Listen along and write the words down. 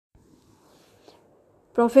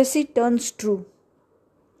Prophecy turns true.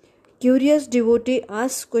 Curious devotee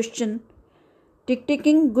asks question,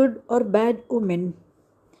 ticking good or bad omen.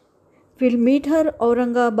 Will meet her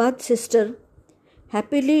Aurangabad sister,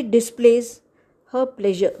 happily displays her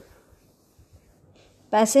pleasure.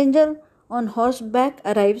 Passenger on horseback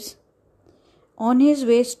arrives, on his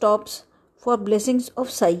way stops for blessings of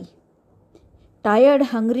Sai. Tired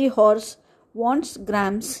hungry horse wants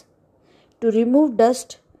grams, to remove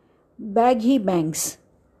dust, bag he bangs.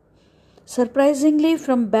 Surprisingly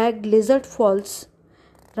from bag lizard falls,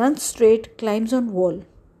 runs straight, climbs on wall.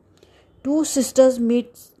 Two sisters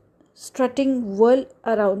meet, strutting whirl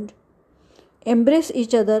around, embrace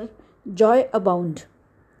each other, joy abound.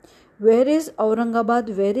 Where is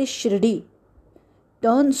Aurangabad, where is Shirdi?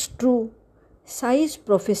 Turns true, Sai's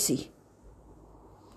prophecy.